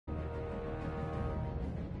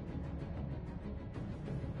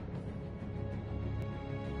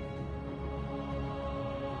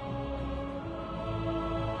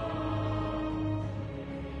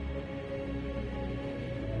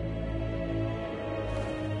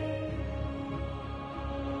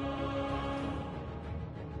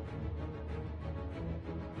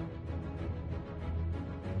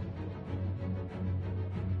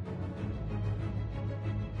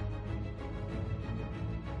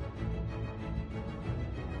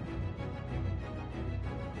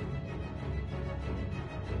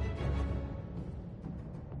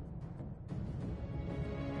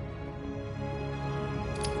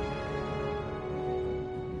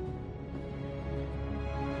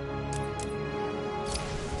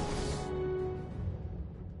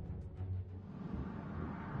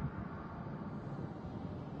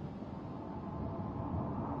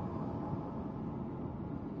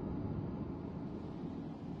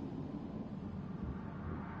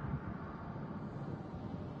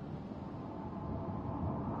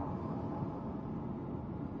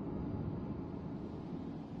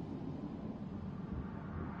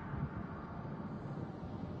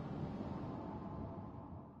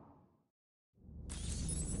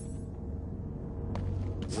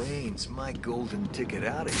means my golden ticket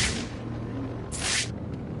out of here.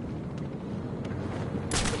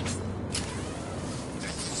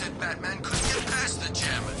 Said Batman couldn't get past the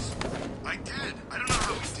jammers. I did. I don't know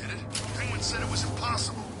how he did it. Penguin said it was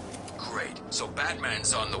impossible. Great. So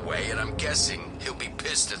Batman's on the way, and I'm guessing he'll be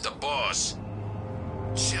pissed at the boss.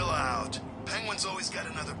 Chill out. Penguin's always got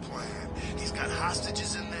another plan. He's got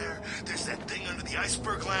hostages in there. There's that thing under the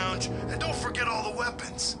iceberg lounge. And don't forget all the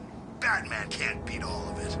weapons. Batman can't beat all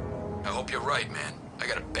of it. I hope you're right, man. I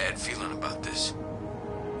got a bad feeling about this.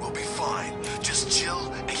 We'll be fine. Just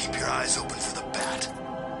chill and keep your eyes open for the bat.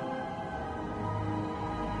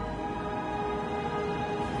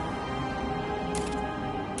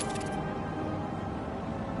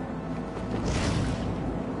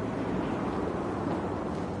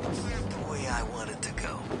 Boy, I wanted to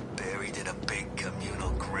go. Buried in a big communal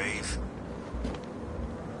grave.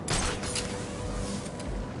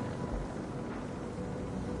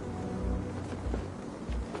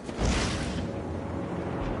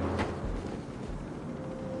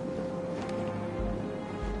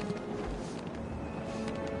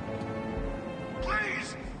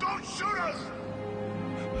 Please, don't shoot us!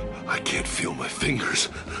 I can't feel my fingers.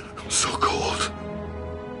 I'm so cold.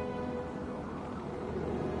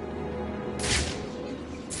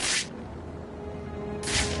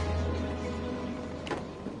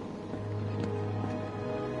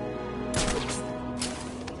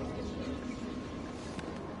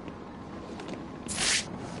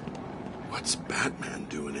 What's Batman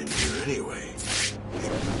doing in here anyway?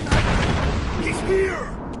 He's here!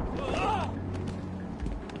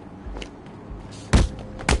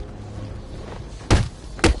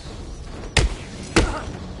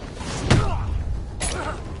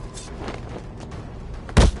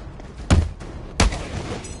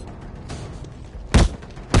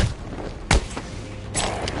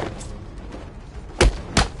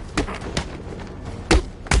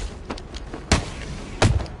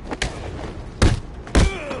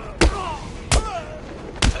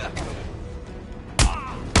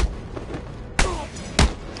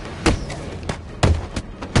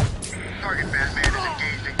 Target Batman is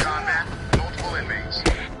engaged in combat with multiple inmates.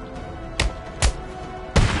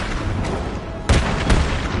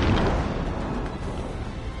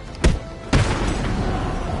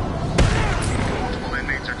 Multiple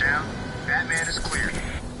inmates are down. Batman is cleared.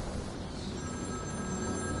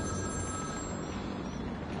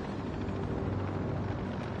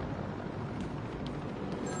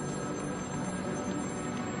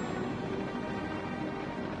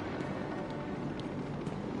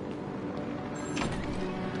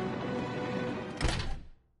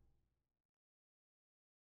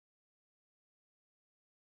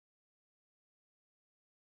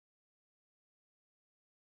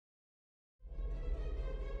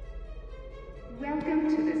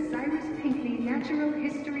 Welcome to the Cyrus Pinckney Natural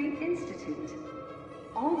History Institute.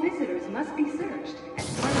 All visitors must be searched as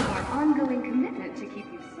part of our ongoing commitment to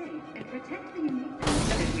keep you safe and protect the unique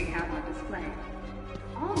collection we have on display.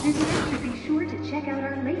 All visitors should be sure to check out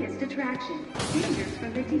our latest attraction, Dangers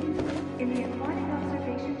from the Deep, in the Aquatic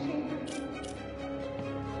Observation Chamber.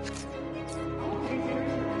 All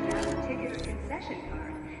visitors with a valid ticket or concession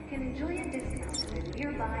card can enjoy a discount at the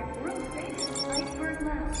nearby world-famous Iceberg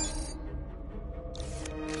Lounge.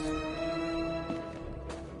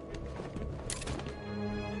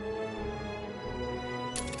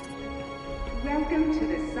 Welcome to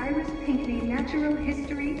the Cyrus Pinckney Natural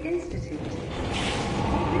History Institute. The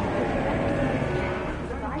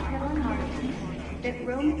bipedal carnivores that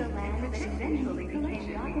roamed the land that eventually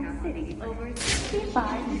became Gotham City over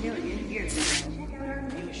 65 million years ago. Check out our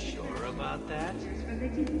You sure about that? pictures from the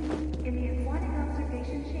deep in the Aquatic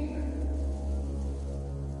Observation Chamber.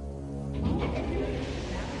 All visitors with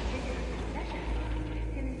a valid ticket or concession card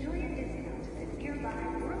can enjoy a discount at the nearby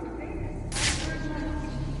world-famous Iceberg Lounge.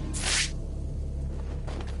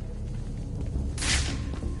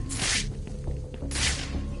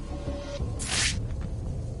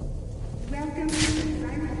 Welcome to the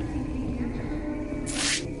Cyrus Pinckney Natural History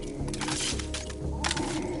Institute. All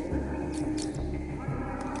visitors must be searched as part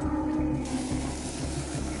of our ongoing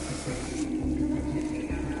collection we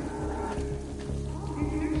have on display. All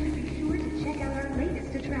visitors should be sure to check out our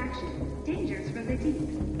latest attraction, Dangers from the Deep,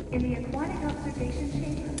 in the Aquatic Observation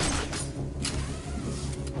Chamber.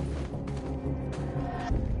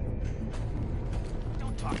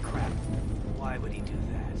 Don't talk crap. Why would he do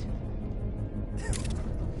that?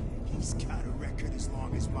 He's got a record as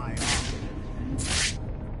long as my arm.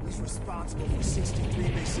 He's responsible for 63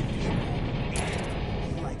 missing people.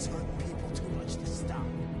 He likes hurting people too much to stop.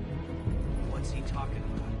 What's he talking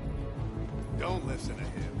about? Don't listen to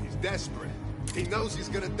him. He's desperate. He knows he's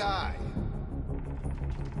gonna die.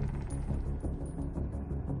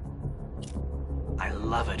 I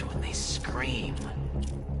love it when they scream.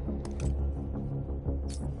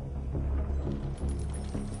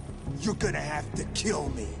 You're gonna have to kill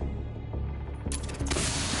me.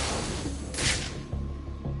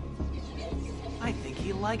 I think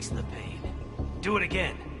he likes the pain. Do it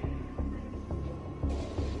again.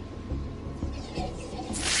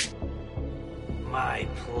 My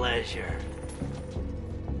pleasure.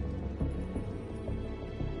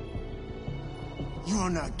 You're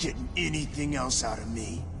not getting anything else out of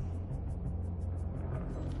me.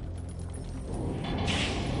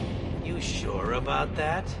 You sure about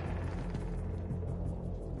that?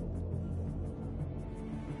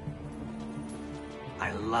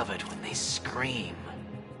 I love it when they scream.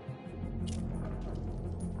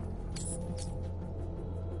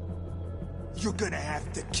 You're gonna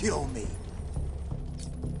have to kill me.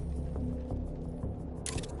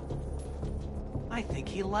 I think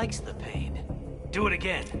he likes the pain. Do it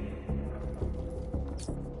again.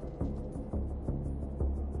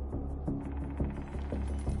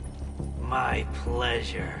 My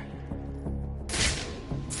pleasure.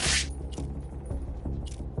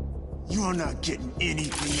 You're not getting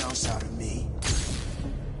anything else out of me.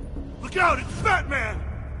 Look out, it's Batman!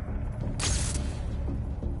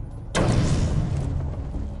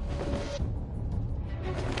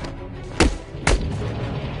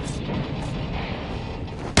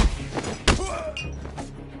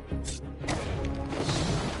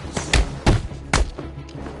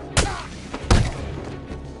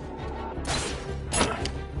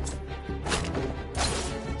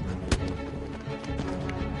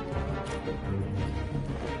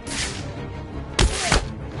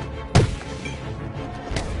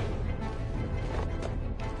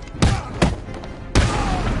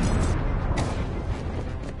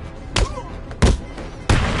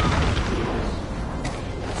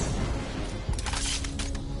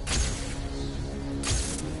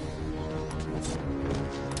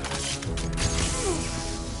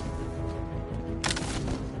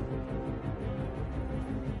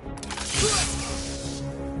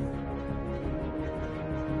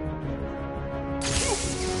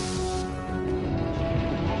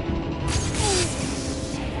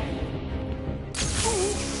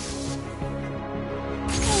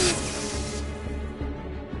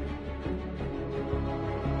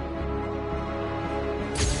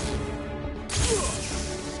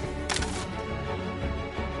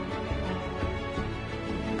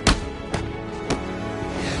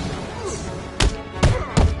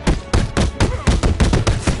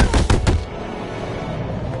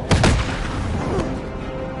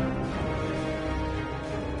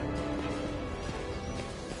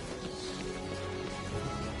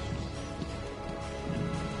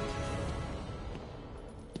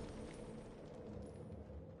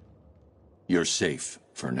 You're safe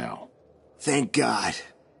for now. Thank God.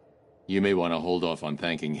 You may want to hold off on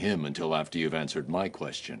thanking him until after you've answered my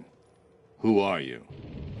question. Who are you?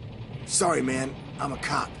 Sorry, man. I'm a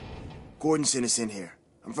cop. Gordon sent us in here.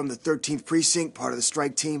 I'm from the 13th Precinct, part of the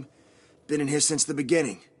strike team. Been in here since the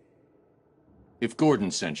beginning. If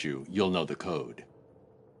Gordon sent you, you'll know the code.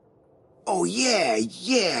 Oh, yeah.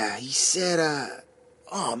 He said,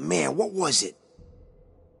 oh, man, what was it?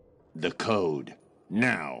 The code.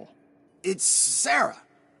 Now. It's Sarah.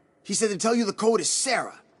 He said to tell you the code is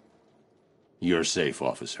Sarah. You're safe,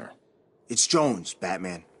 officer. It's Jones,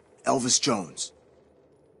 Batman. Elvis Jones.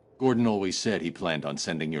 Gordon always said he planned on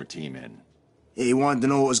sending your team in. Yeah, he wanted to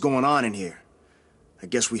know what was going on in here. I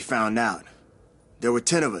guess we found out. There were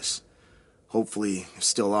 10 of us. Hopefully, there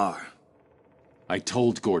still are. I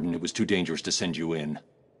told Gordon it was too dangerous to send you in.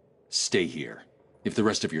 Stay here. If the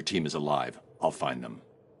rest of your team is alive, I'll find them.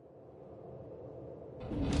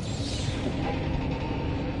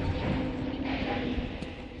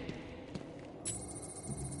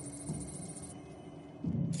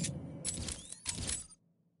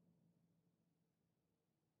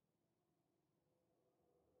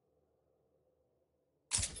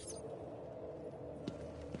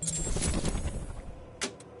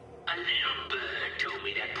 A little bird told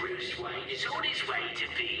me that Bruce Wayne is on his way to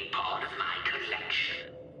being part of my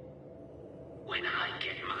collection. When I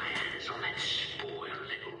get my hands on that spoiled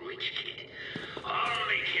little rich kid, I'll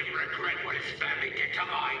make him regret what his family did to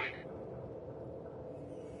mine.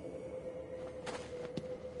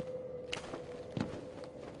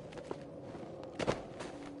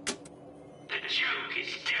 The joke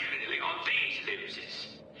is definitely on these losers.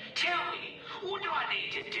 Tell me, what do I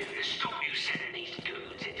need to do to stop you sending these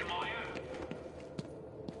goons into my home?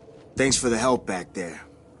 Thanks for the help back there.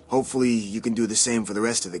 Hopefully, you can do the same for the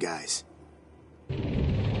rest of the guys.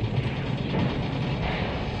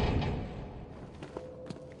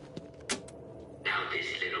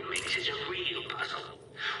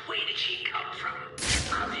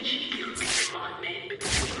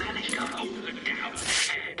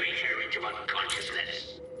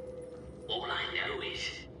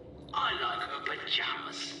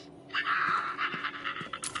 pajamas.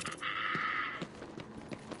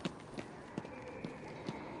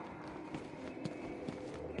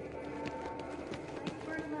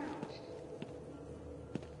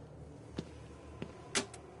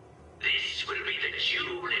 This will be the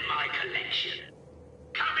jewel in my collection.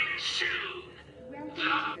 Coming soon. Welcome The to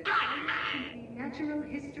the Batman. Natural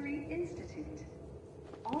History Institute.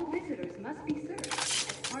 All visitors must be searched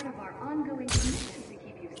as part of our ongoing commitment to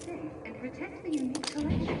keep you safe and protect the unique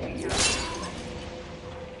collection we have.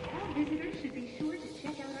 All visitors should be sure to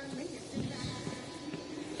check out our latest attractions.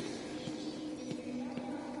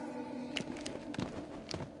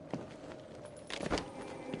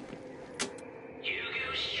 Hugo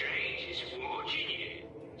Strange is watching you.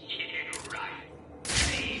 Yeah, right.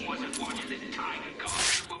 He wasn't watching this tiger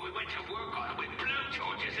guard when we went to work on it with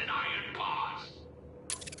blowtorches and iron bars.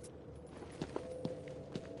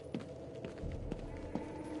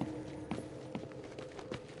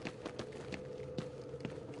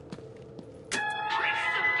 Press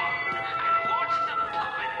the button and watch the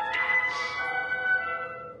puppet dance.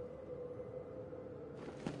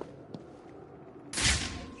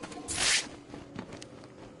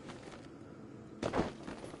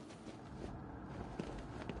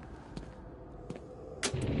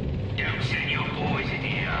 Don't send your boys in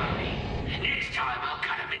here, Army. Next time I'll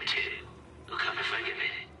cut them in two. Come to think of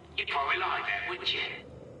it, you'd probably like that, wouldn't you?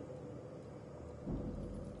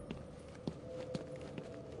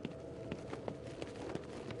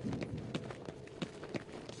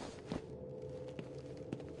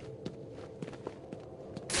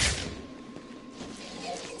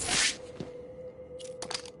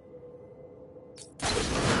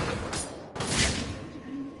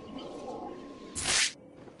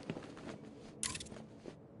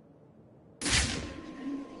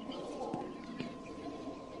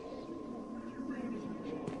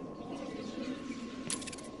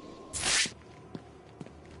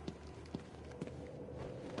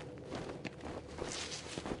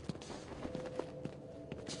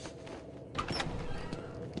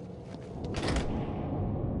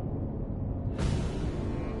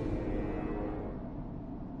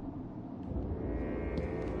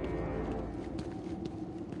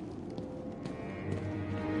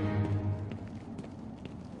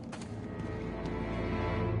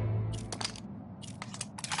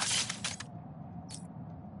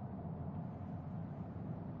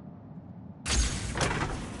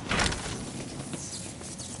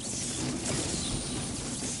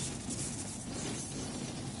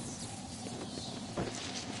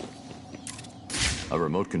 A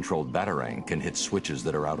remote-controlled batarang can hit switches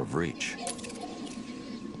that are out of reach.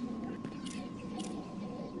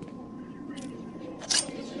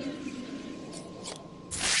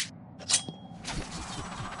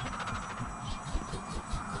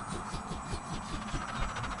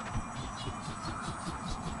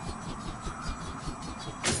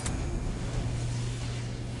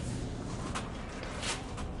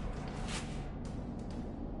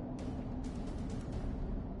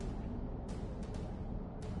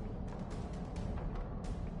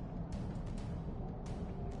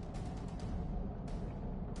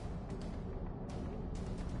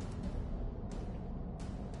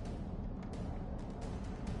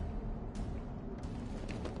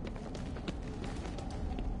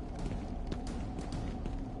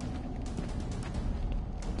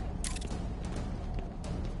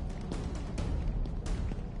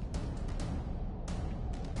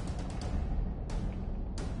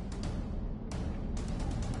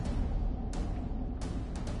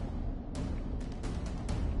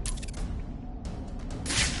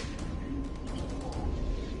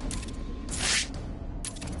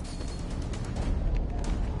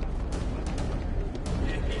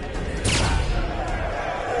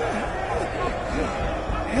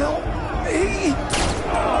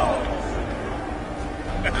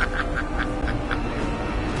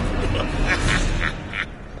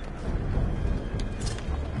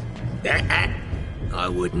 I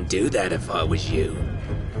wouldn't do that if I was you.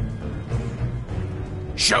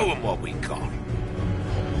 Show 'em what we got.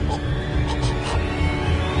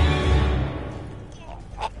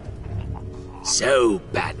 So,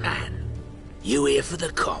 Batman, you here for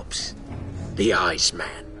the cops, the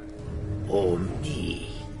Iceman, or me?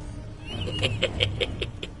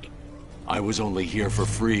 I was only here for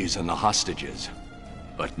Freeze and the hostages.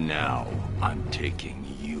 But now, I'm taking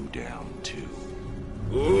you down too.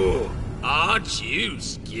 Ooh, aren't you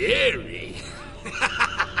scary?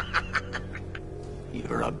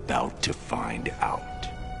 You're about to find out.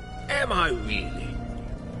 Am I really?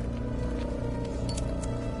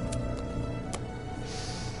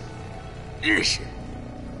 Listen,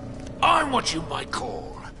 I'm what you might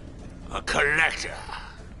call a collector.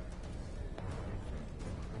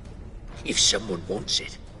 If someone wants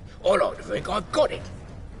it, I like to think I've got it.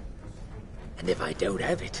 And if I don't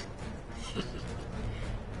have it,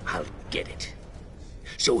 I'll get it.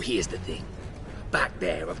 So here's the thing. Back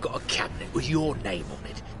there, I've got a cabinet with your name on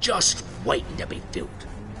it, just waiting to be filled.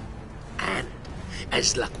 And,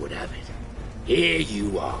 as luck would have it, here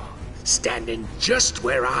you are, standing just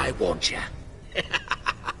where I want you.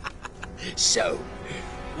 So,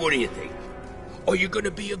 what do you think? Are you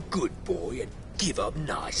gonna be a good boy and give up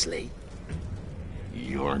nicely?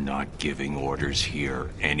 You're not giving orders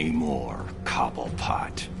here anymore,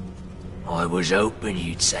 Cobblepot. I was hoping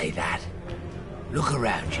you'd say that. Look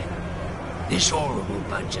around you. This horrible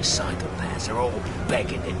bunch of psychopaths are all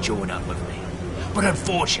begging to join up with me. But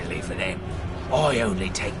unfortunately for them, I only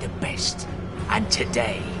take the best. And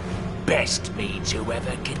today, best means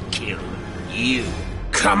whoever can kill you.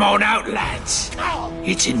 Come on out, lads.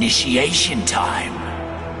 It's initiation time.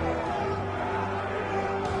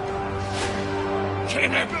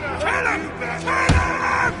 Kill him! Kill him! Kill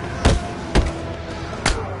him!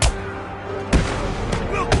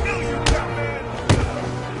 We'll kill you, Batman!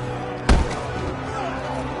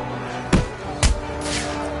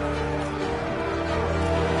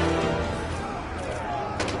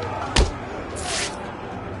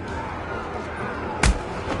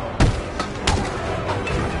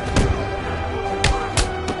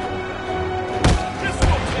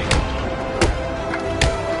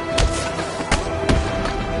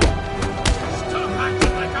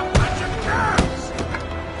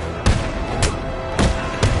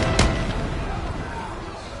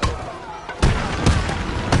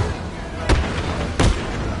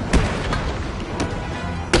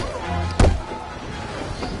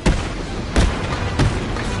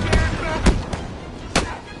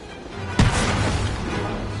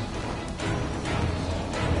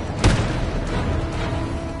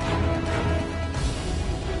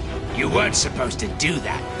 You weren't supposed to do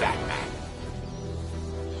that, Batman.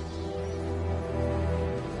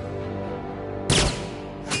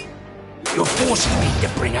 You're forcing me to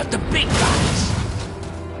bring out the big guys.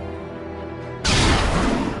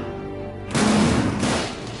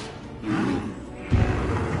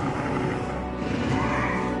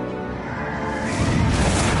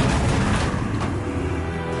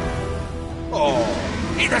 Oh,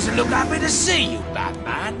 he doesn't look happy to see you,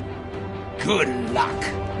 Batman. Good luck.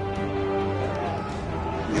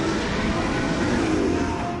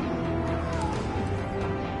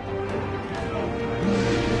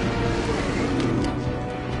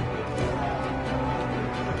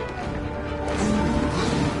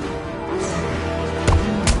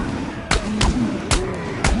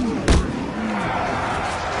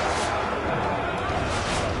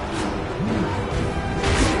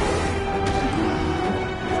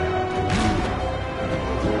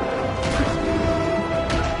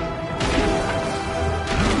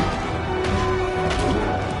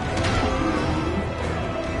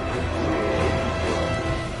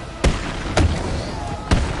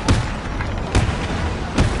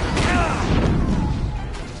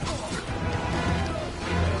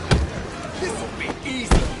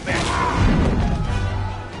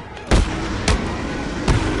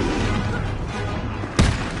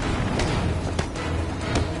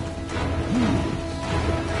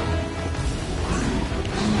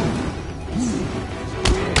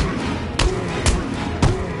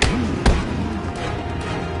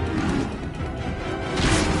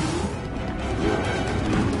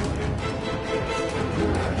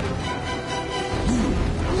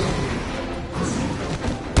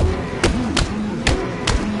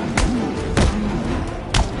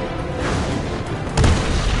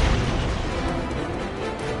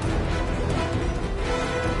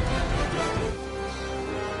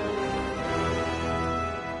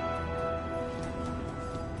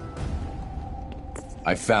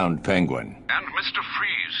 I found Penguin. And Mr.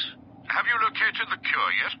 Freeze. Have you located the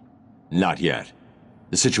cure yet? Not yet.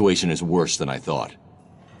 The situation is worse than I thought.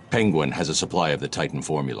 Penguin has a supply of the Titan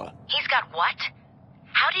formula. He's got what?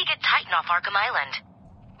 How do you get Titan off Arkham Island?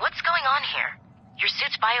 What's going on here? Your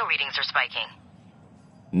suit's bioreadings are spiking.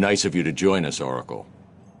 Nice of you to join us, Oracle.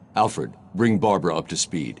 Alfred, bring Barbara up to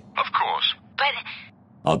speed. Of course. But...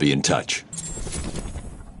 I'll be in touch.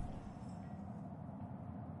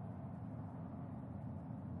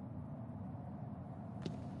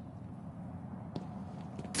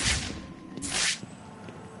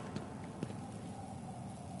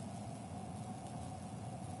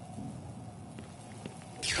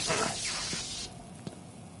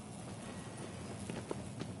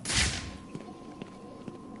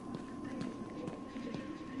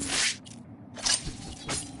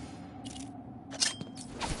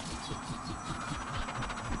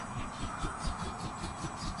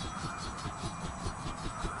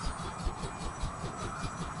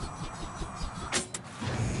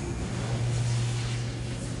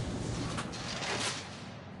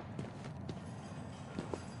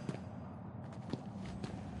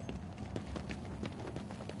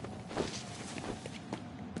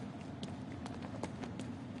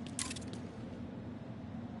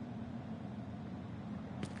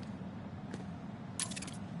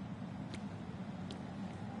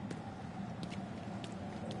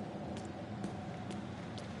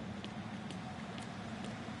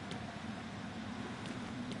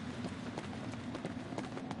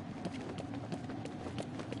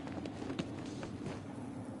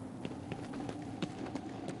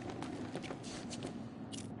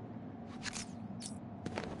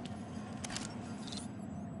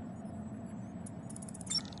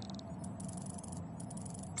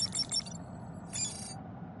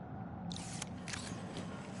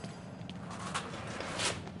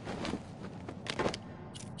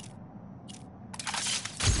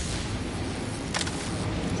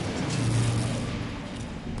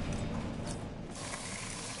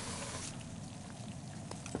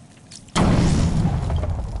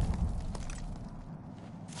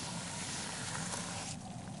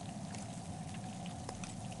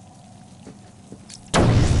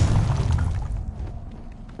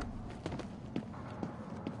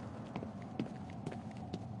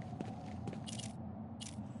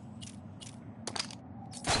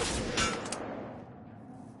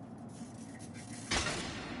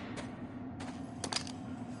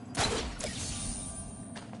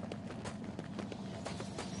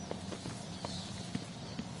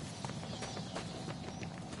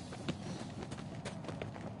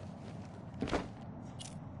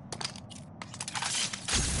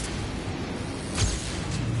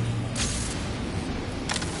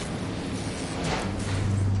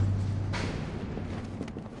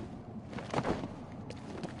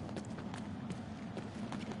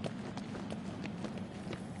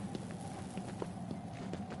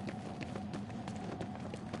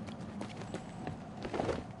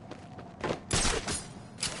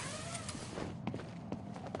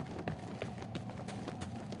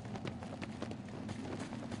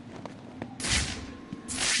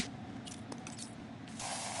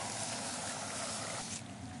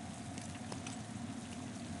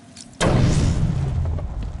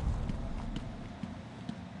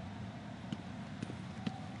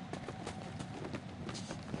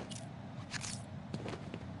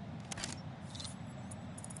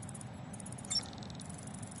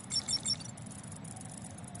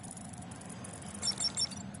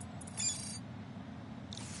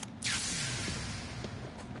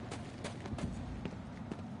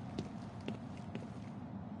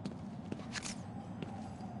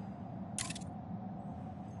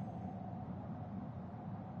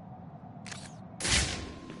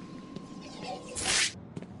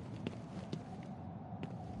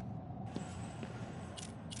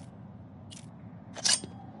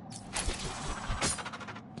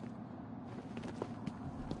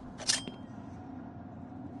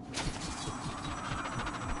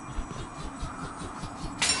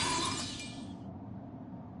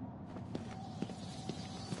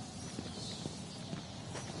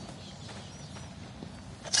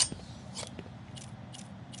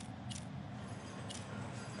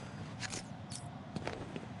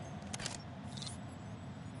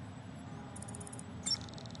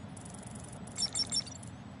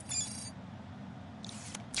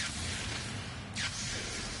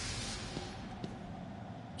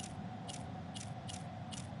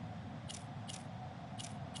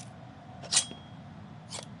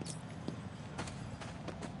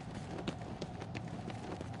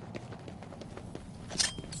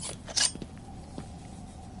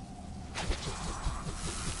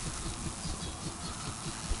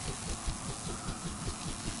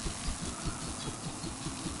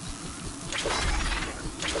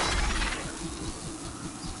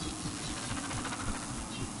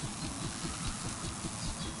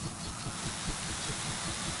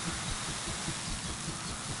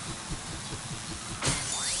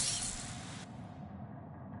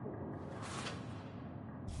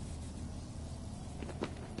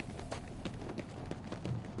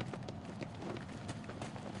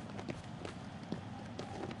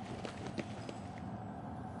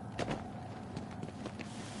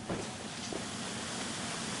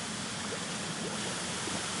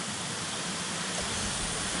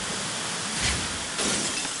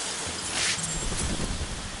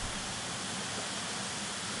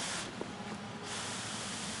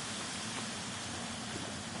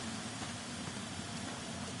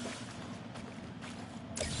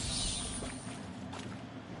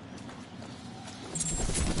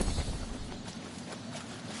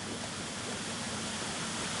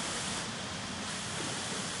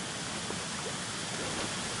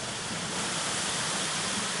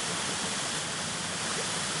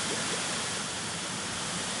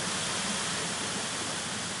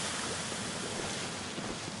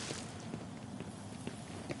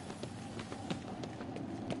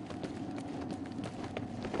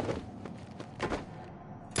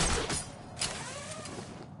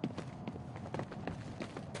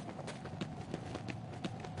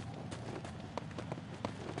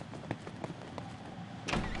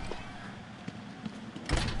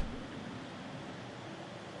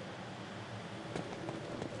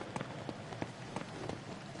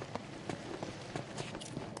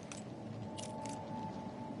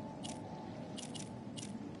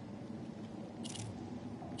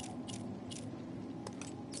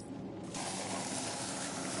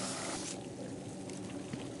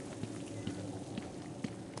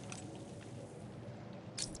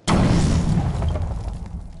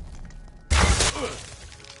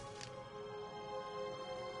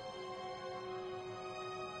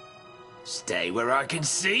 stay where I can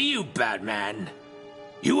see you, Batman.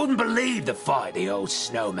 You wouldn't believe the fight the old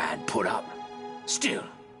snowman put up. Still,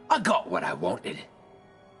 I got what I wanted.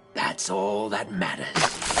 That's all that matters.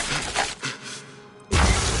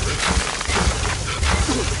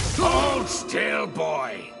 Hold still,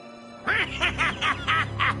 boy.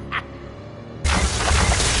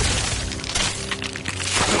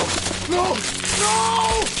 No!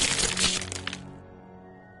 No!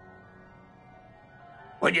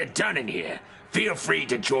 When you're done in here, feel free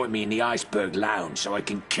to join me in the Iceberg Lounge so I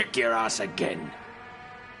can kick your ass again.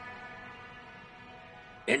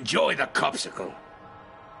 Enjoy the copsicle.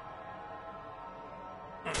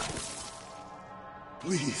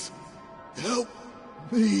 Please, help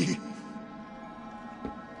me.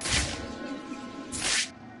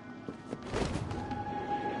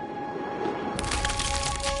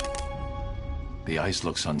 The ice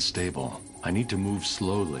looks unstable. I need to move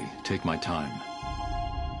slowly, take my time.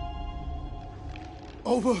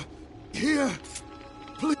 Over here,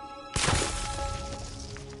 please.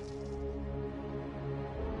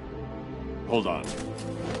 Hold on.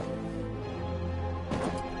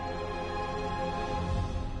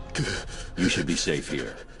 You should be safe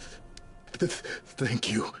here.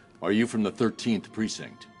 Thank you. Are you from the 13th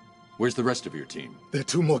precinct? Where's the rest of your team? There are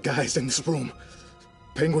 2 more guys in this room.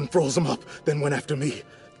 Penguin froze them up, then went after me.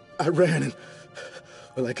 I ran and...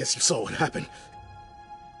 well, I guess you saw what happened.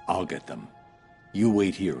 I'll get them. You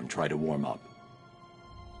wait here and try to warm up.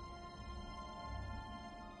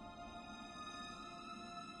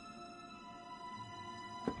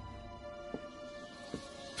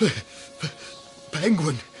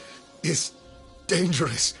 Penguin is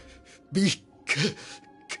dangerous. Be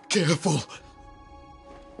careful.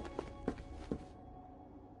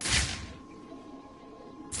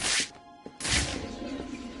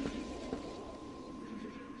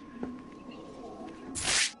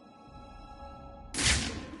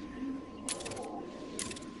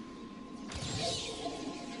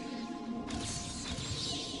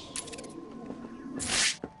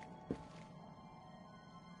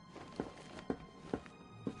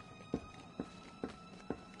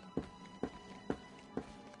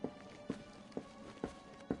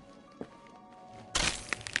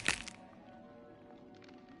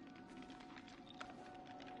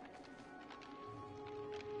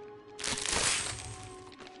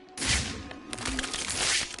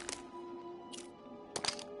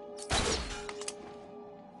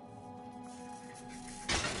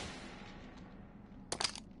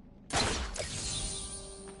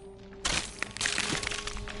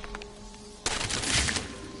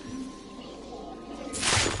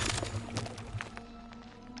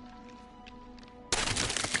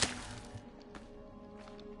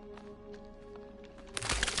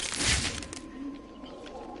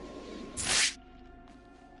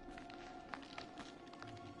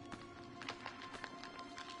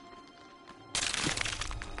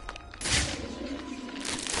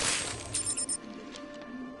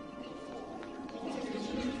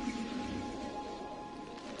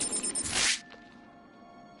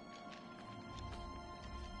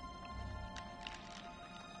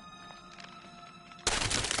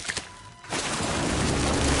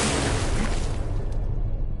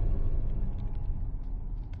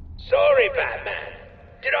 Sorry, Batman.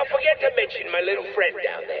 Did I forget to mention my little friend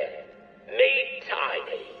down there? Meet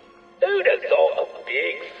Tiny. Who'd have thought a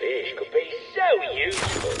big fish could be so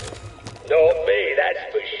useful? Not me, that's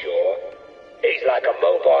for sure. He's like a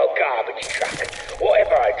mobile garbage truck.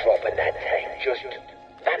 Whatever I drop in that tank just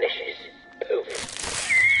vanishes. Poof.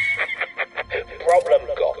 Problem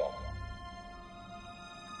gone.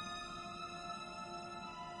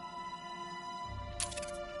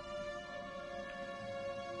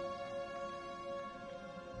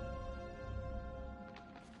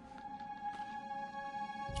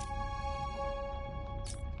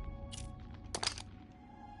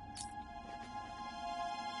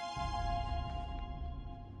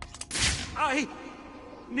 I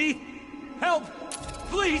need help,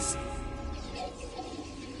 please!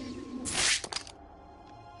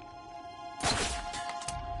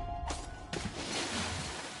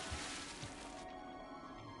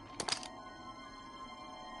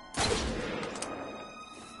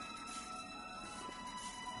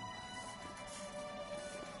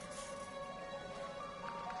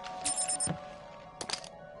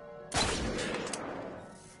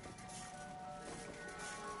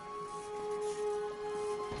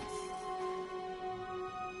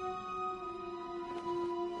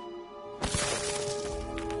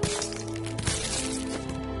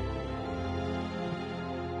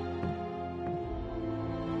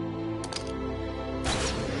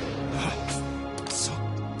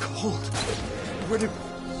 Where did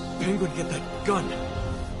Penguin get that gun?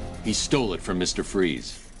 He stole it from Mr.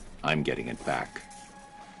 Freeze. I'm getting it back.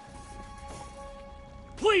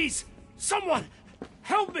 Please! Someone!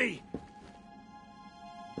 Help me!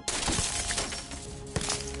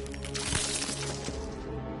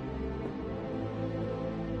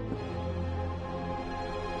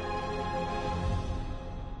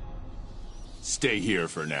 Stay here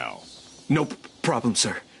for now. No problem,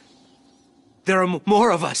 sir. There are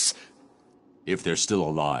more of us. If they're still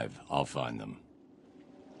alive, I'll find them.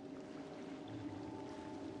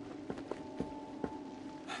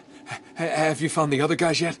 Have you found the other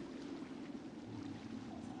guys yet?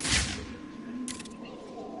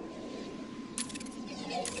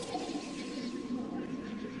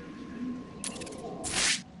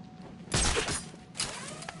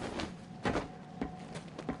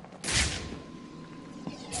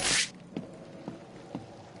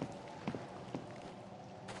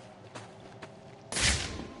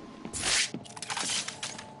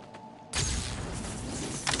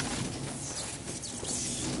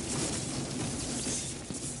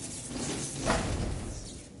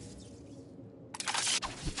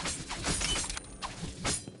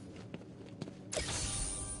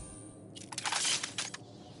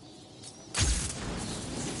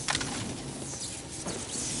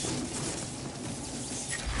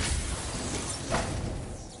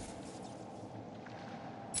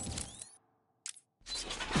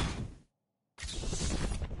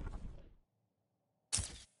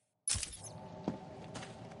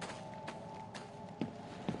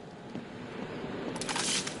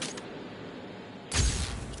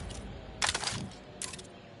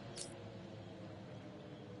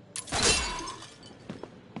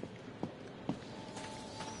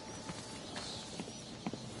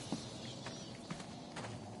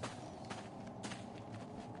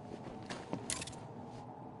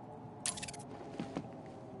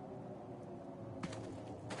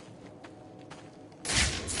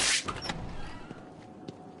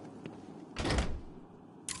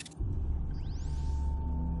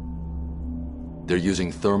 They're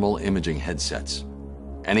using thermal imaging headsets.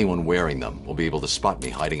 Anyone wearing them will be able to spot me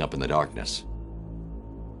hiding up in the darkness.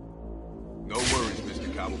 No worries,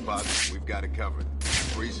 Mr. Cobblepot. We've got it covered.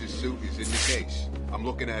 Freeze's suit is in the case. I'm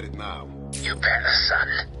looking at it now. You better, son.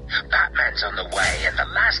 Batman's on the way, and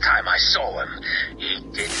the last time I saw him, he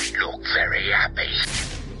didn't look very happy.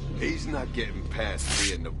 He's not getting past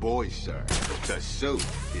me and the boys, sir. The suit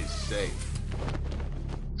is safe.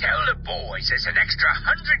 Tell the boys there's an extra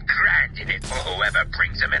 100 grand in it for whoever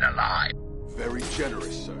brings him in alive. Very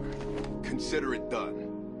generous, sir. Consider it done.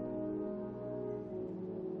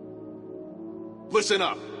 Listen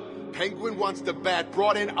up. Penguin wants the Bat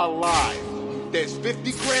brought in alive. There's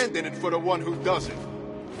 50 grand in it for the one who does it.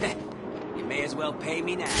 You may as well pay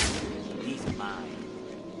me now. He's mine.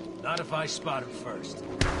 Not if I spot him first.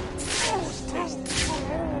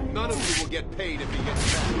 None of you will get paid if he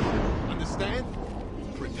gets back. Understand?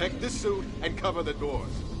 Protect the suit and cover the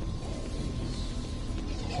doors.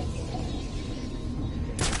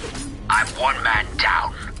 I'm one man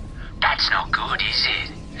down. That's not good, is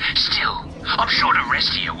it? Still, I'm sure the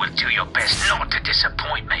rest of you will do your best not to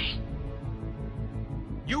disappoint me.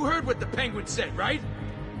 You heard what the Penguin said, right?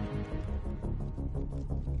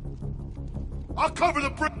 I'll cover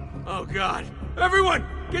the bridge. Oh, God. Everyone,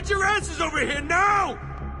 get your asses over here now!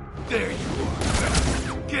 There you are.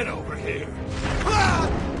 Get over here. Ah!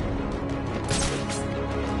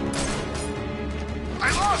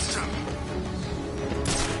 I lost him!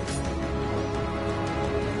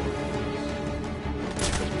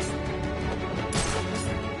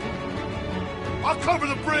 I'll cover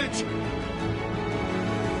the bridge!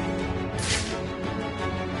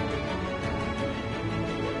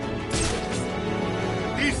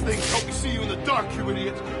 These things help me see you in the dark, you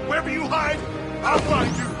idiots. Wherever you hide, I'll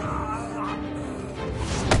find you.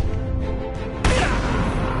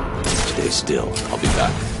 Stay still. I'll be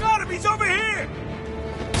back. Got him! He's over here!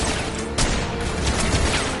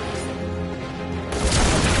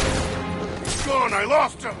 He's gone. I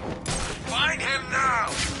lost him. Find him now!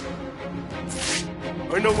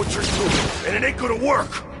 I know what you're doing, and it ain't gonna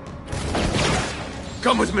work.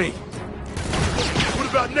 Come with me. What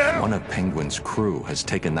about now? One of Penguin's crew has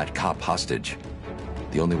taken that cop hostage.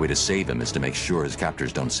 The only way to save him is to make sure his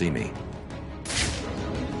captors don't see me.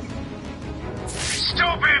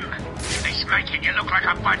 Stop him! He's making you look like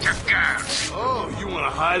a bunch of girls. Oh, you wanna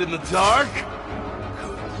hide in the dark?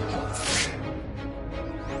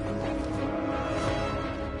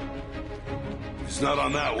 It's not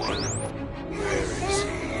on that one. Where is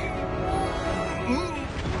he?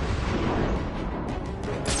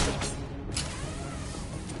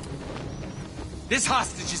 This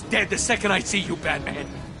hostage is dead the second I see you, Batman.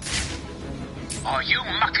 Are you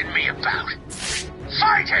mucking me about?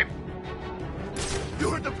 Fight him!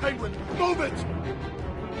 You heard the Penguin! Move it!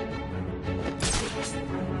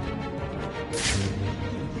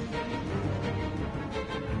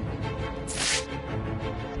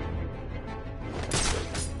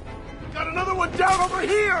 Got another one down over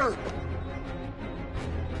here!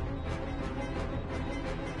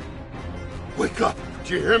 Wake up!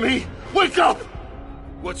 Do you hear me? Wake up!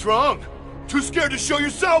 What's wrong? Too scared to show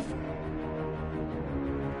yourself?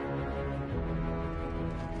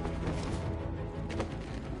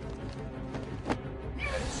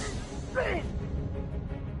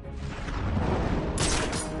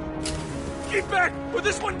 Get back, or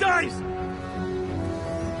this one dies!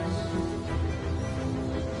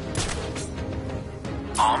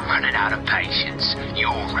 I'm running out of patience.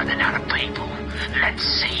 You're running out of people. Let's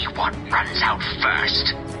see what runs out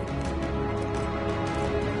first.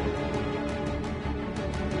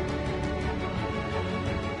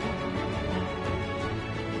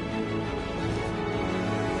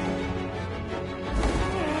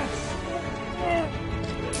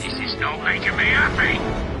 This is not making me happy.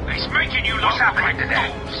 It's making you look like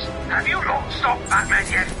fools. Have you not stopped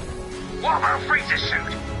Batman yet? What about Freeze's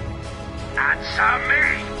suit? Answer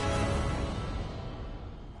me!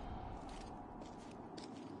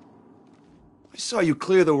 I saw you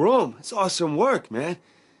clear the room. It's awesome work, man.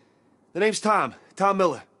 The name's Tom. Tom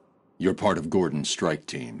Miller. You're part of Gordon's strike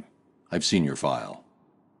team. I've seen your file.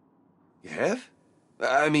 You have?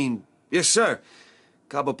 I mean, yes, sir.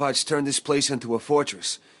 Cobblepot's turned this place into a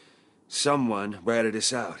fortress. Someone ratted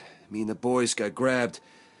us out. Me and the boys got grabbed,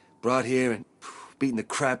 brought here, and beaten the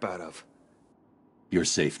crap out of. You're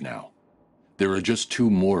safe now. There are just 2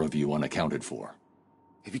 more of you unaccounted for.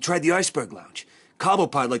 Have you tried the Iceberg Lounge?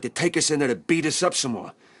 Cobblepot like to take us in there to beat us up some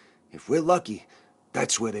more. If we're lucky,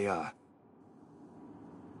 that's where they are.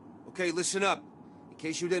 Okay, listen up. In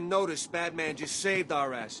case you didn't notice, Batman just saved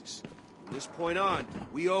our asses. From this point on,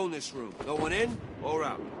 we own this room. No one in or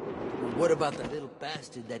out. What about the little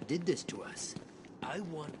bastard that did this to us? I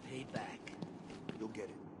want payback. You'll get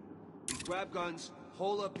it. We grab guns,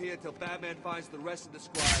 hold up here till Batman finds the rest of the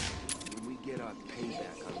squad, and we get our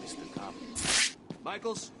payback on Mr. Cop.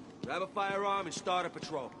 Michaels, grab a firearm and start a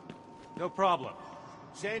patrol. No problem.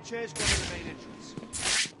 Sanchez, go to the main entrance.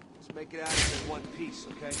 Let's make it out in one piece,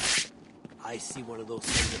 okay? I see one of those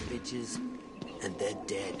sons of bitches, and they're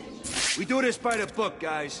dead. We do this by the book,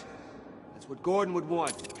 guys. That's what Gordon would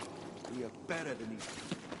want. We are better than these.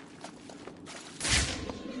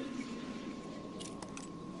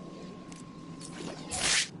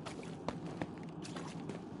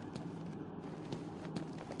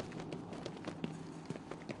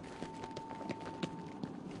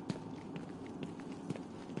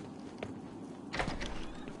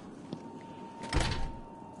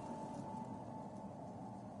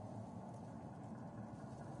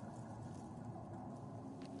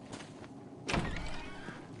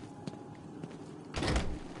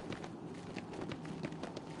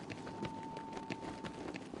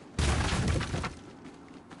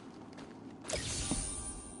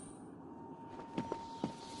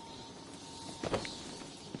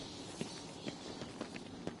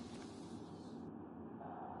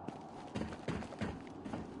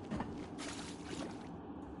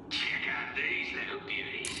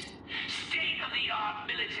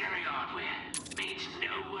 Military hardware means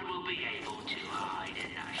no one will be able to hide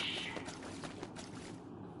in us.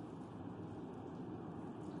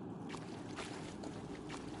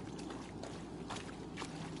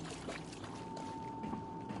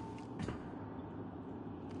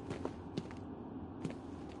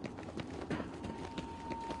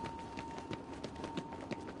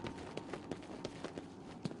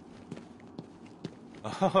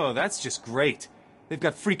 Oh, that's just great. They've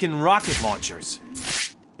got freaking rocket launchers.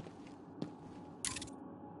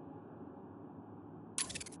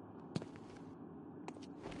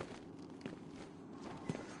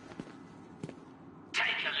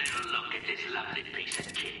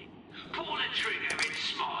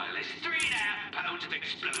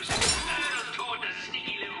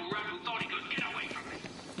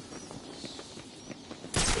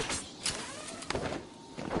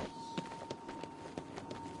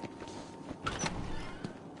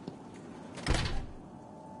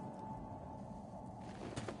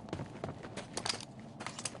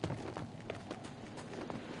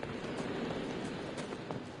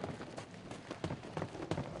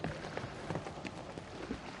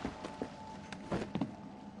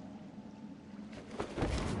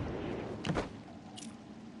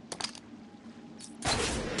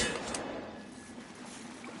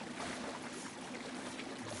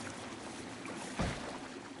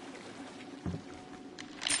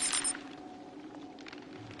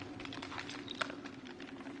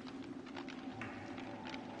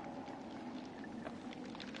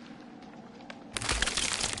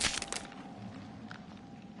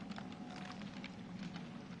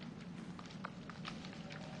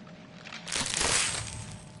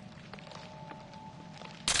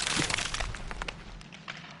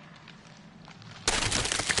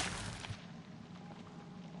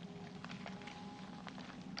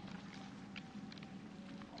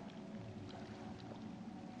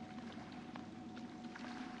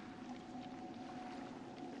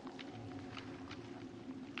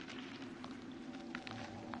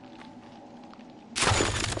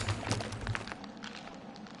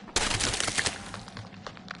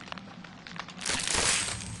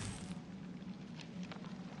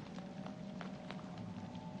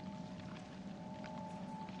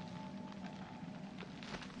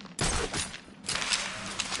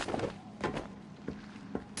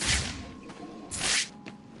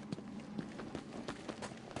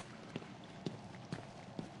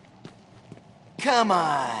 Come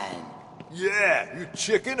on. Yeah, you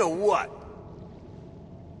chicken or what?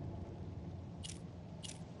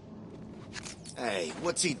 Hey,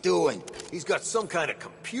 what's he doing? He's got some kind of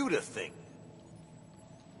computer thing.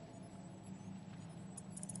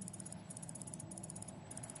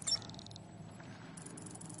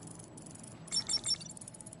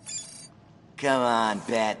 Come on,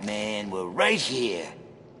 Batman. We're right here.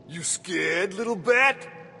 You scared, little bat?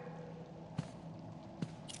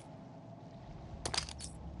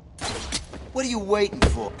 What are you waiting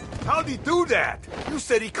for? How'd he do that? You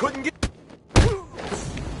said he couldn't get...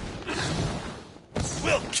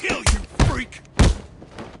 We'll kill you, freak!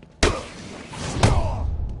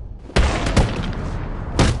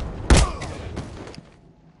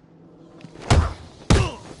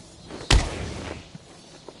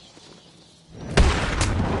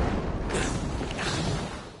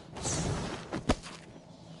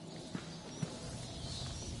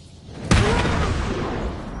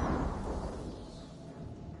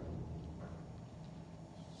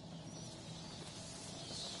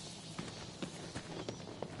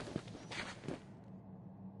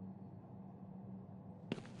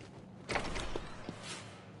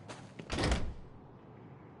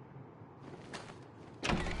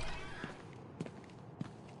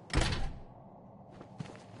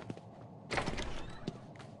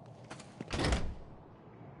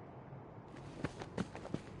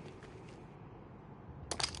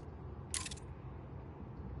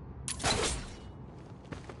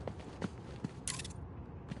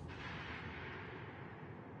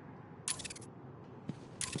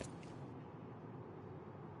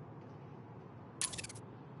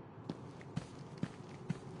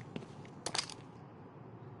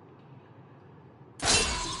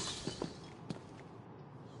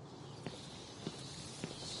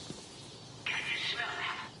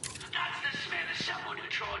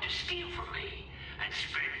 Tried to steal from me and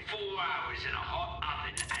spent 4 hours in a hot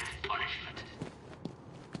oven as punishment.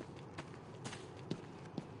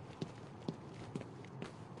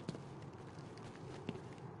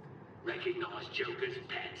 Recognize Joker's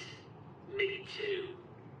pets? Me too.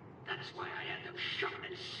 That's why I had them shot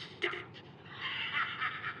and stuffed.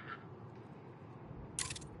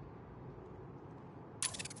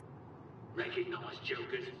 Recognize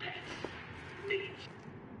Joker's pets? Me too.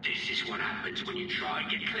 This is what happens when you try and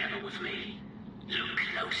get clever with me. Look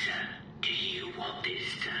closer. Do you want this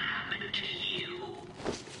to happen to you?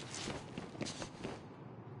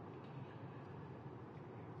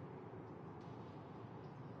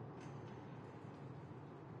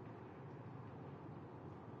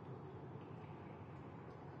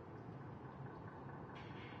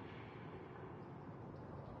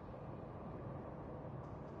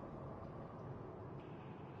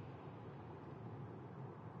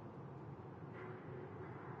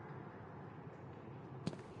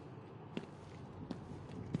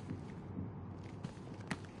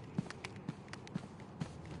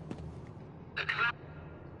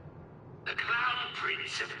 The Clown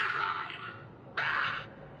Prince of Crime. Ah,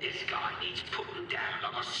 this guy needs putting down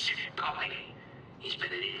like a sick puppy. He's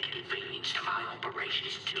been an inconvenience to my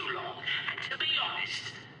operations too long, and to be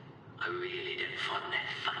honest, I really didn't find that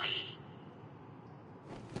funny.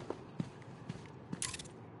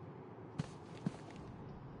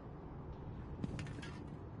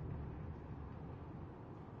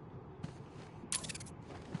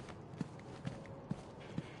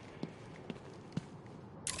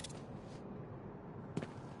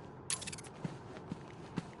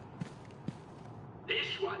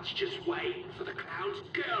 This one's just waiting for the clown's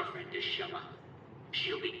girlfriend to show up.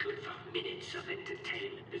 She'll be good for minutes of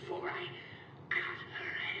entertainment before I cut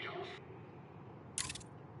her head off.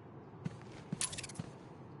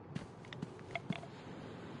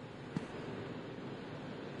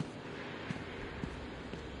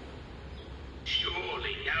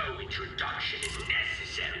 Surely no introduction is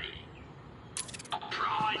necessary. A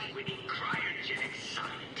prize-winning cryogenic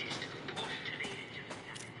scientist pushed to the edge of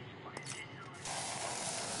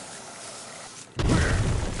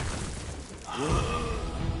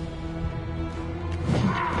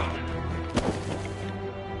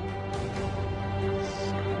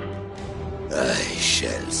I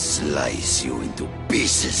shall slice you into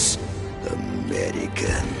pieces,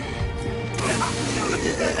 American.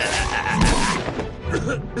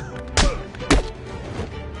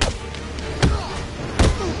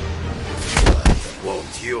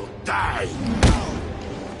 Won't you die?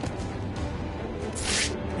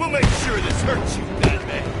 We'll make sure this hurts you,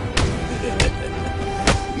 Batman.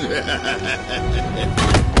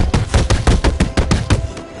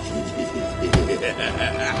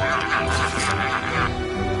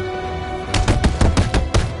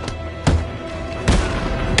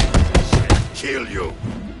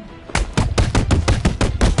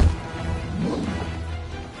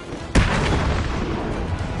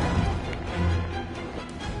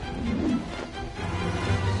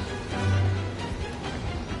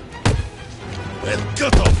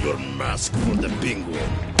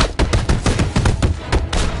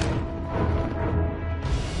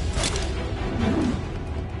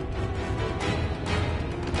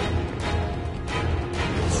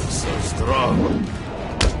 So strong.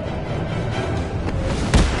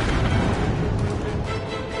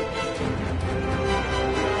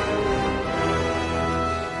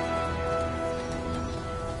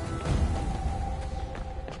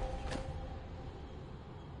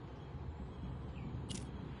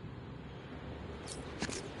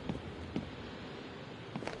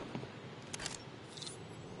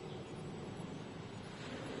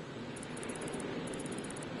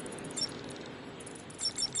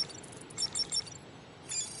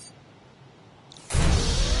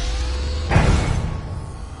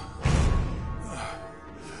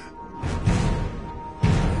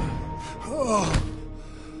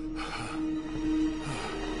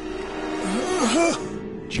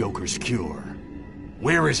 Joker's cure.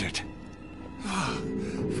 Where is it?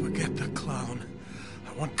 Forget the clown.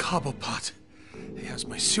 I want Cobblepot. He has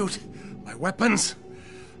my suit, my weapons.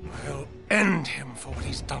 I'll end him for what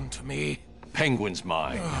he's done to me. Penguin's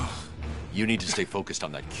mine. You need to stay focused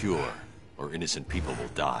on that cure, or innocent people will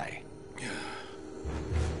die.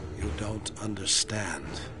 You don't understand.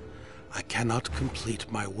 I cannot complete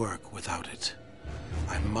my work without it.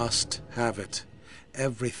 I must have it.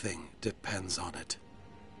 Everything depends on it.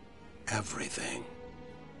 Everything.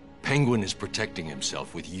 Penguin is protecting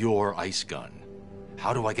himself with your ice gun.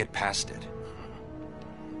 How do I get past it?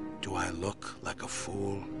 Do I look like a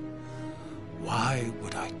fool? Why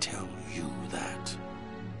would I tell you that?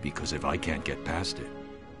 Because if I can't get past it,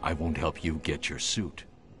 I won't help you get your suit.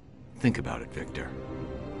 Think about it, Victor.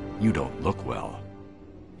 You don't look well.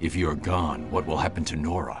 If you're gone, what will happen to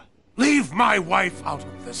Nora? Leave my wife out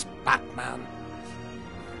of this, Batman.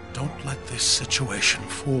 Don't let this situation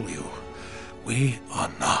fool you. We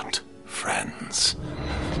are not friends.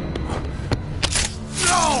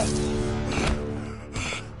 No!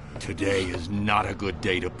 Today is not a good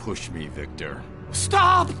day to push me, Victor.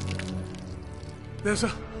 Stop! There's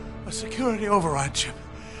a security override chip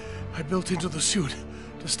I built into the suit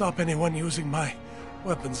to stop anyone using my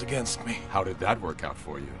weapons against me. How did that work out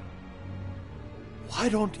for you? Why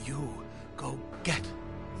don't you go get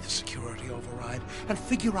the security override and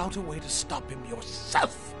figure out a way to stop him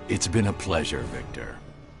yourself? It's been a pleasure, Victor.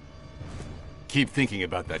 Keep thinking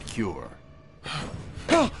about that cure.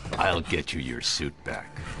 I'll get you your suit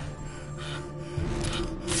back.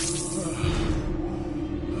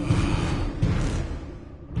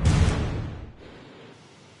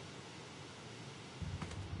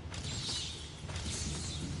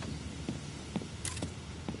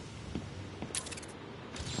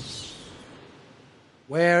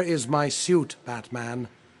 Where is my suit, Batman?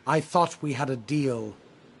 I thought we had a deal.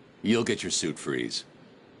 You'll get your suit, Freeze.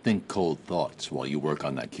 Think cold thoughts while you work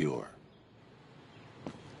on that cure.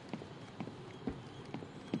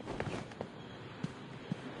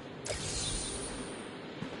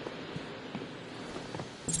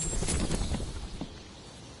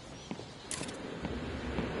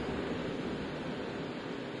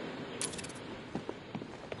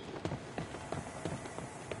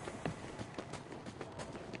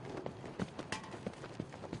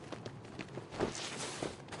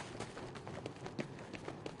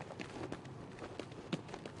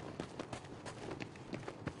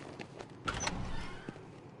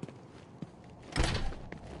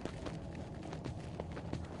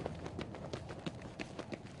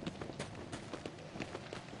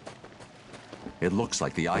 It looks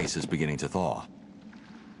like the ice is beginning to thaw.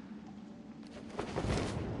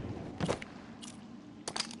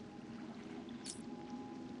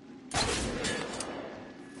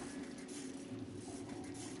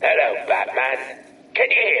 Hello, Batman. Can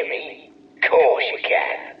you hear me? Course you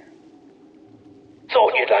can.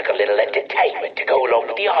 Thought you'd like a little entertainment to go along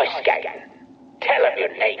with the ice skating. Tell him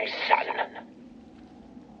your name, son.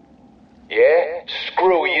 Yeah?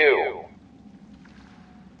 Screw you.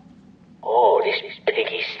 Oh, this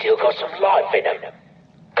piggy's still got some life in him.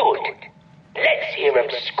 Good. Let's hear him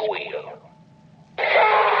squeal.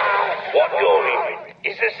 What you're hearing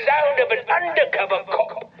is the sound of an undercover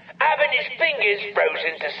cop having his fingers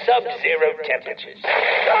frozen to sub-zero temperatures.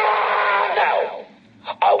 Now,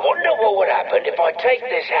 I wonder what would happen if I take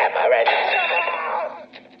this hammer and...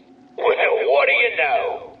 Well, what do you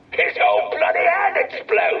know? His whole bloody hand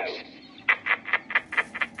explodes.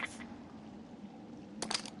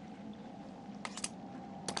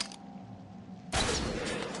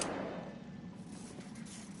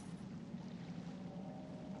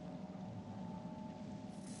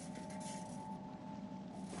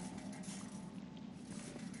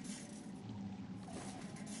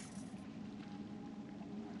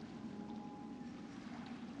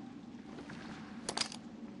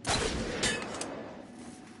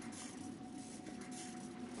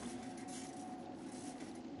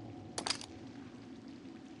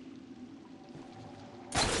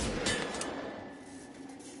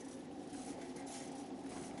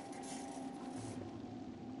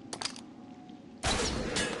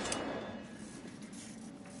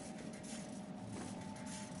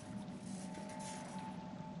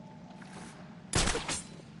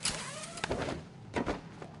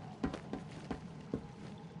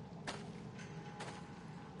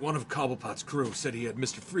 One of Cobblepot's crew said he had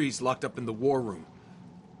Mr. Freeze locked up in the war room.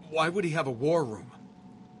 Why would he have a war room?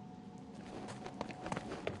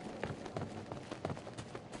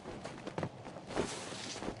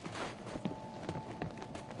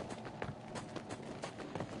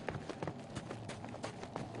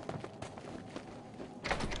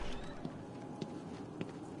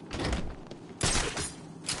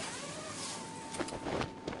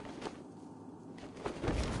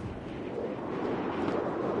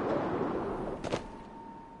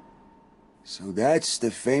 So that's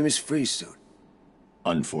the famous freeze suit.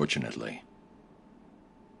 Unfortunately.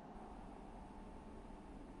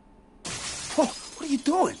 Oh, what are you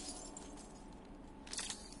doing?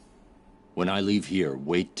 When I leave here,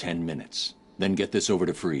 wait 10 minutes. Then get this over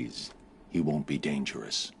to Freeze. He won't be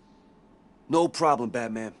dangerous. No problem,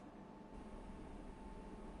 Batman.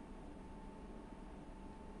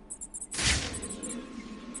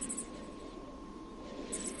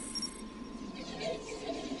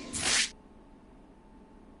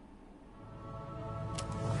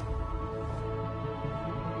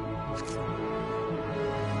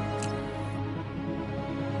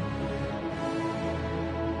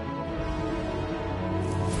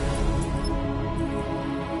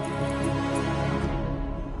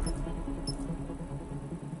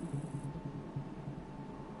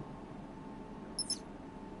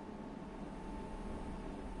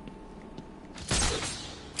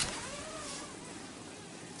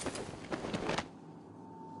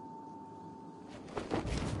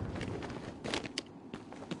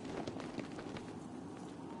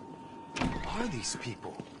 Are these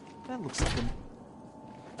people? That looks like a...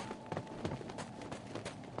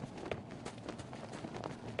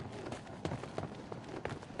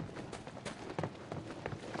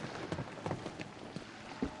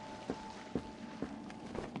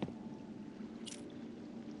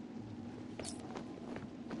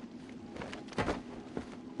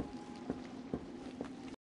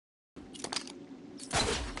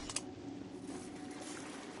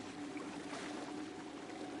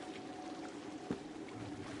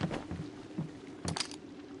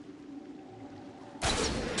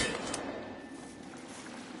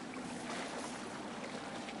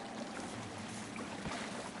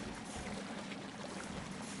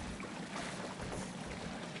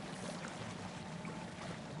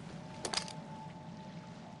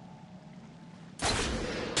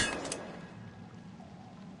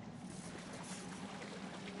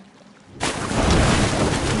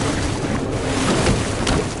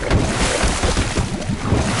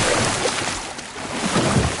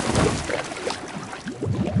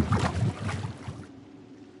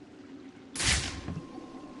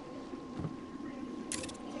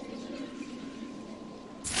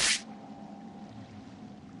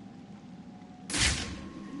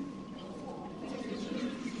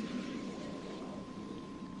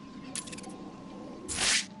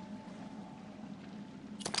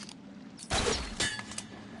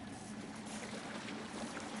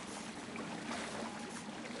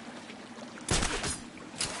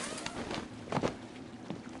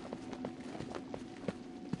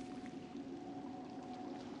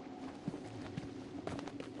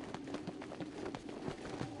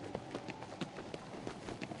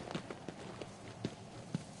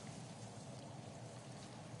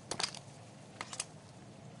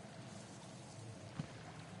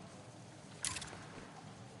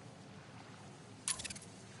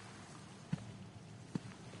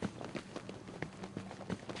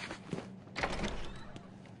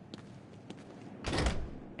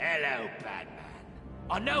 Hello, Batman.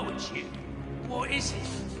 I know it's you. What is it?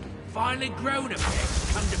 Finally grown a bit,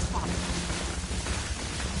 come to find.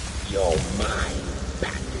 You're mine,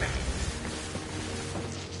 Batman.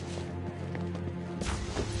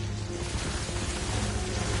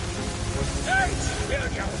 Hey, still,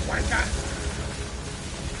 you wanker!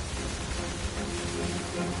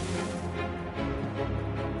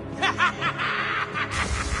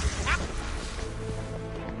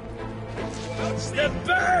 What's the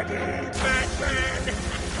burden, Batman?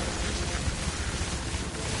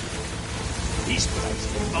 This place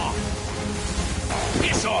is mine.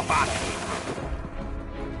 Piss off out of here.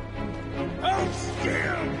 Hold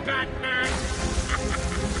still, Batman!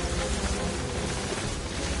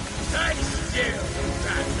 Stay still,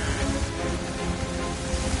 Batman!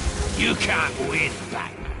 You can't win,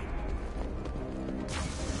 Batman.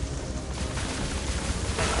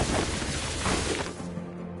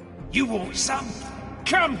 You want some?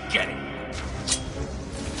 Come get it!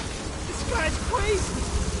 This guy's crazy!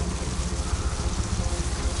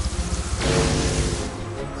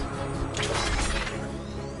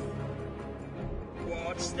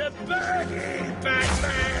 What's the to burn you,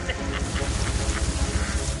 Batman!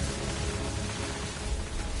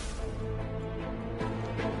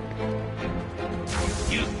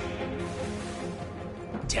 You...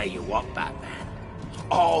 Tell you what, Batman.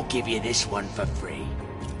 I'll give you this one for free.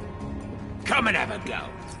 Come and have a go.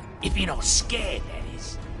 If you're not scared, that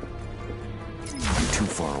is. I'm too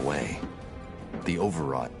far away. The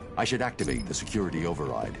override. I should activate the security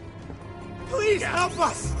override. Please help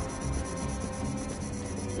us!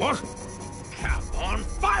 What? Come on,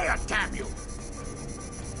 fire, damn you!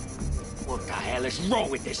 What the hell is wrong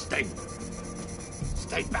with this thing?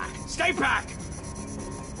 Stay back! Stay back!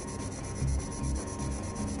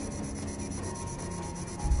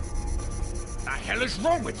 The hell is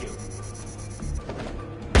wrong with you?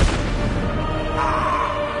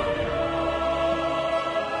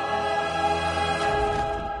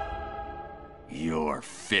 You're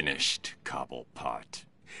finished, Cobblepot.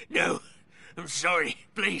 No, I'm sorry.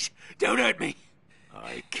 Please, don't hurt me.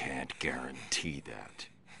 I can't guarantee that.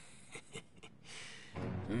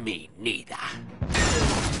 Me neither.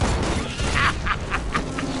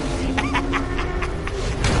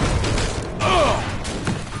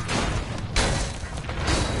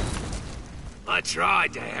 I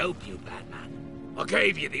tried to help you, Batman. I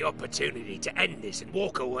gave you the opportunity to end this and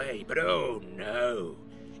walk away, but oh no.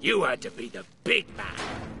 You had to be the big man.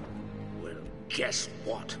 Well, guess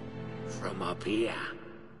what? From up here,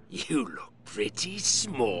 you look pretty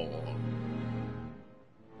small.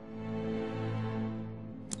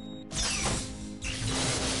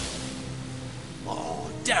 Oh,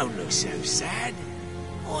 don't look so sad.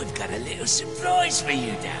 I've got a little surprise for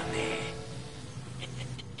you down there.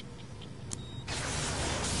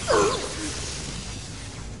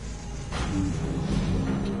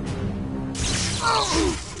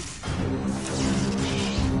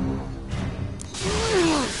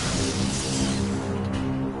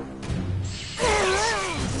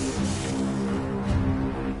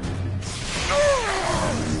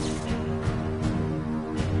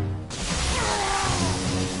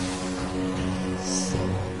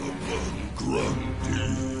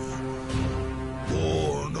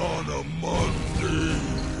 Born on a Monday,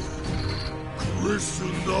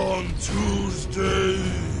 christened on Tuesday,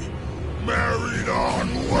 married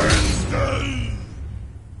on Wednesday.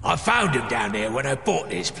 I found him down there when I bought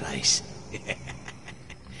this place.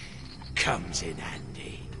 Comes in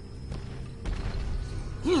handy.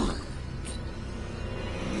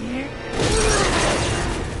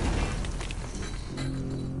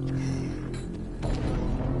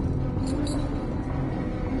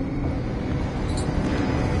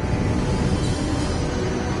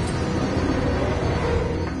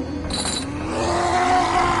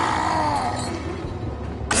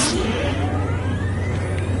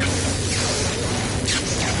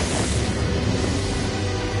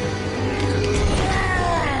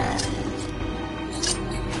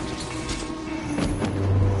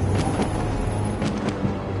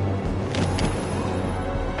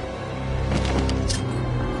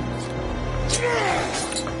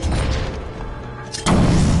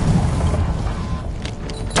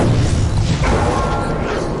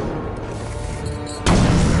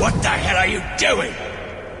 What the hell are you doing?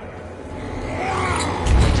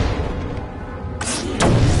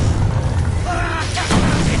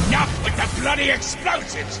 Enough with the bloody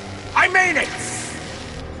explosives! I mean it!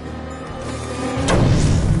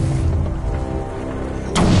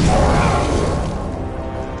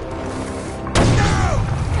 No!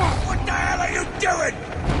 What the hell are you doing?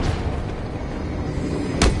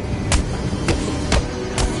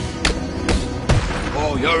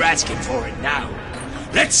 Oh, you're asking for it now.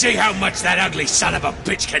 Let's see how much that ugly son of a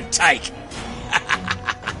bitch can take.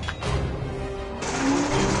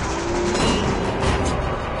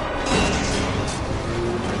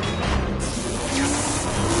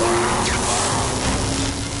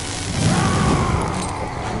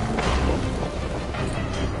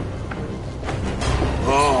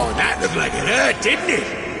 Oh, that looked like it hurt, didn't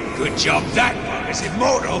it? Good job that bug is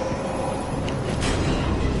immortal.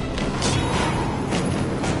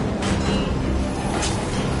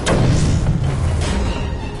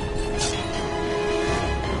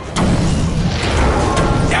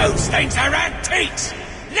 Those things are antiques!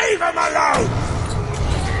 Leave them alone!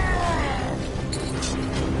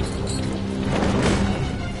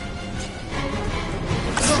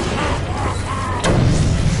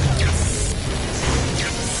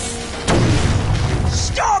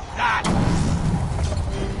 Stop that!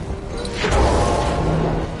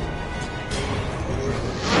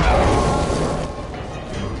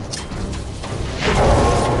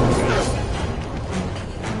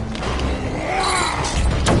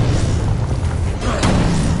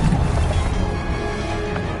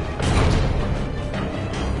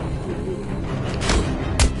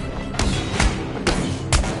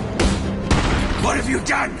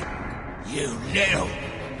 You little...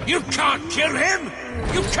 You can't kill him!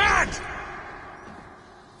 You can't!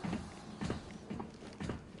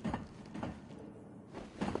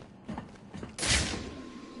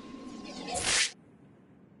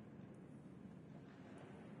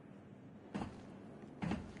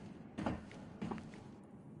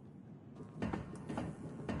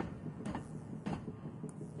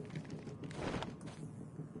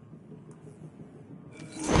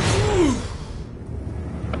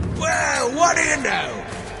 Well, what do you know?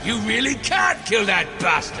 You really can't kill that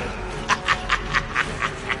bastard!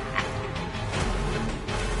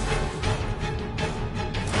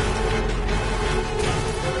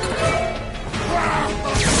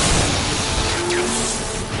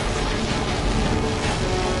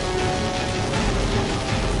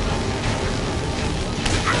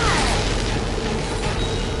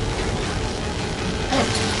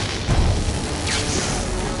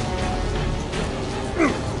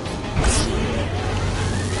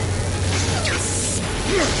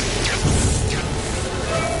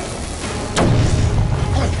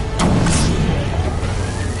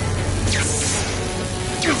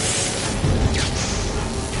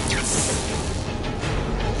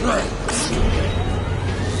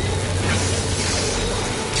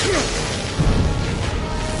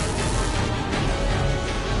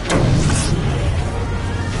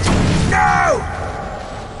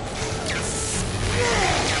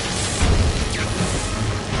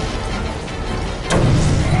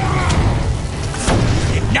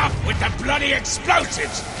 Bloody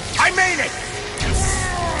explosives! I mean it!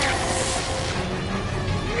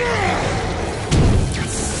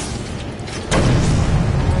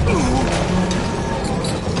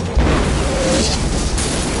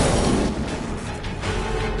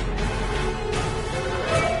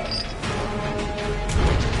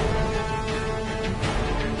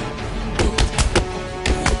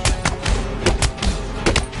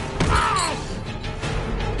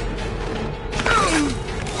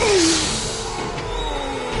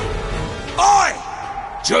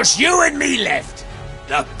 Just you and me left.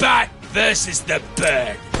 The bat versus the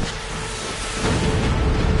bird.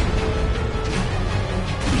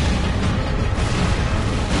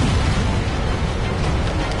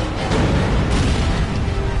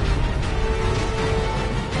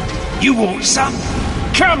 You want some?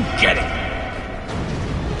 Come get it!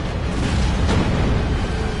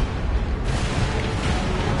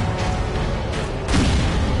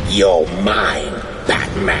 You're mine,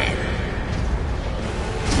 Batman.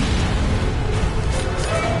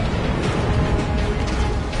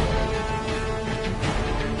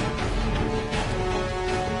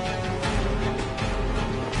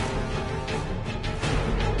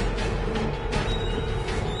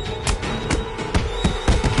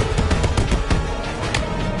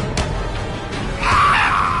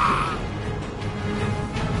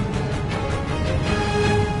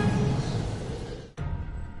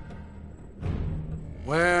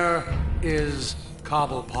 Where is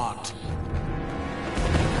Cobblepot?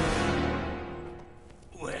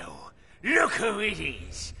 Well, look who it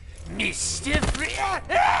is. Mr.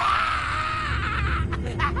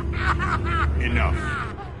 Enough.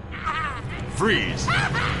 Freeze!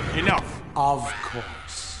 Enough! Of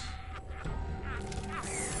course.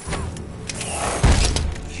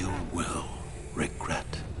 You will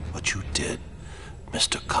regret what you did,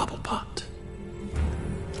 Mr. Cobblepot.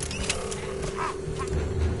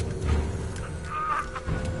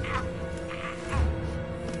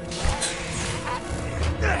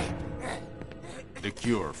 The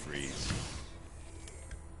cure, Freeze.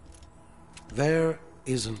 There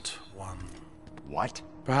isn't one. What?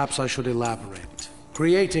 Perhaps I should elaborate.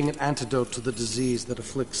 Creating an antidote to the disease that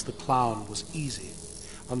afflicts the clown was easy.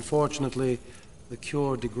 Unfortunately, the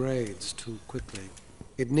cure degrades too quickly.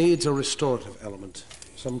 It needs a restorative element,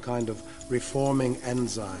 some kind of reforming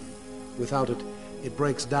enzyme. Without it, it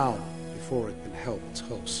breaks down before it can help its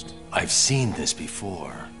host. I've seen this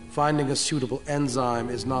before. Finding a suitable enzyme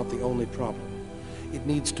is not the only problem. It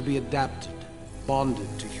needs to be adapted, bonded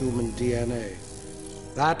to human DNA.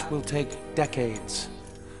 That will take decades.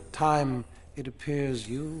 Time, it appears,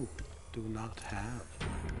 you do not have.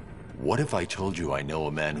 What if I told you I know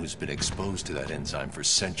a man who's been exposed to that enzyme for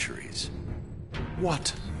centuries?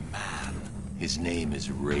 What man? His name is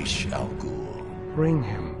Ra's al Ghul. Bring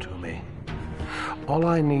him to me. All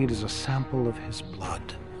I need is a sample of his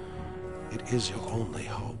blood. It is your only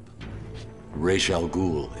hope. Ra's al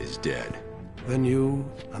Ghul is dead. Then you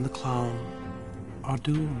and the clown are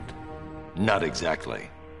doomed. Not exactly.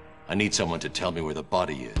 I need someone to tell me where the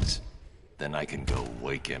body is. Then I can go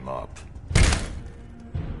wake him up.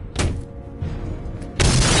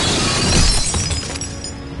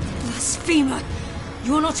 Las blasphemer!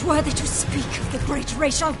 You are not worthy to speak of the great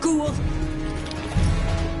Ra's al Ghul.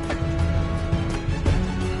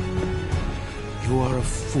 You are a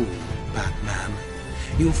fool, Batman.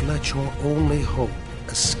 You've let your only hope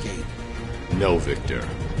escape. No, Victor.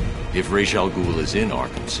 If Ra's al Ghul is in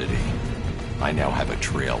Arkham City, I now have a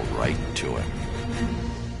trail right to him.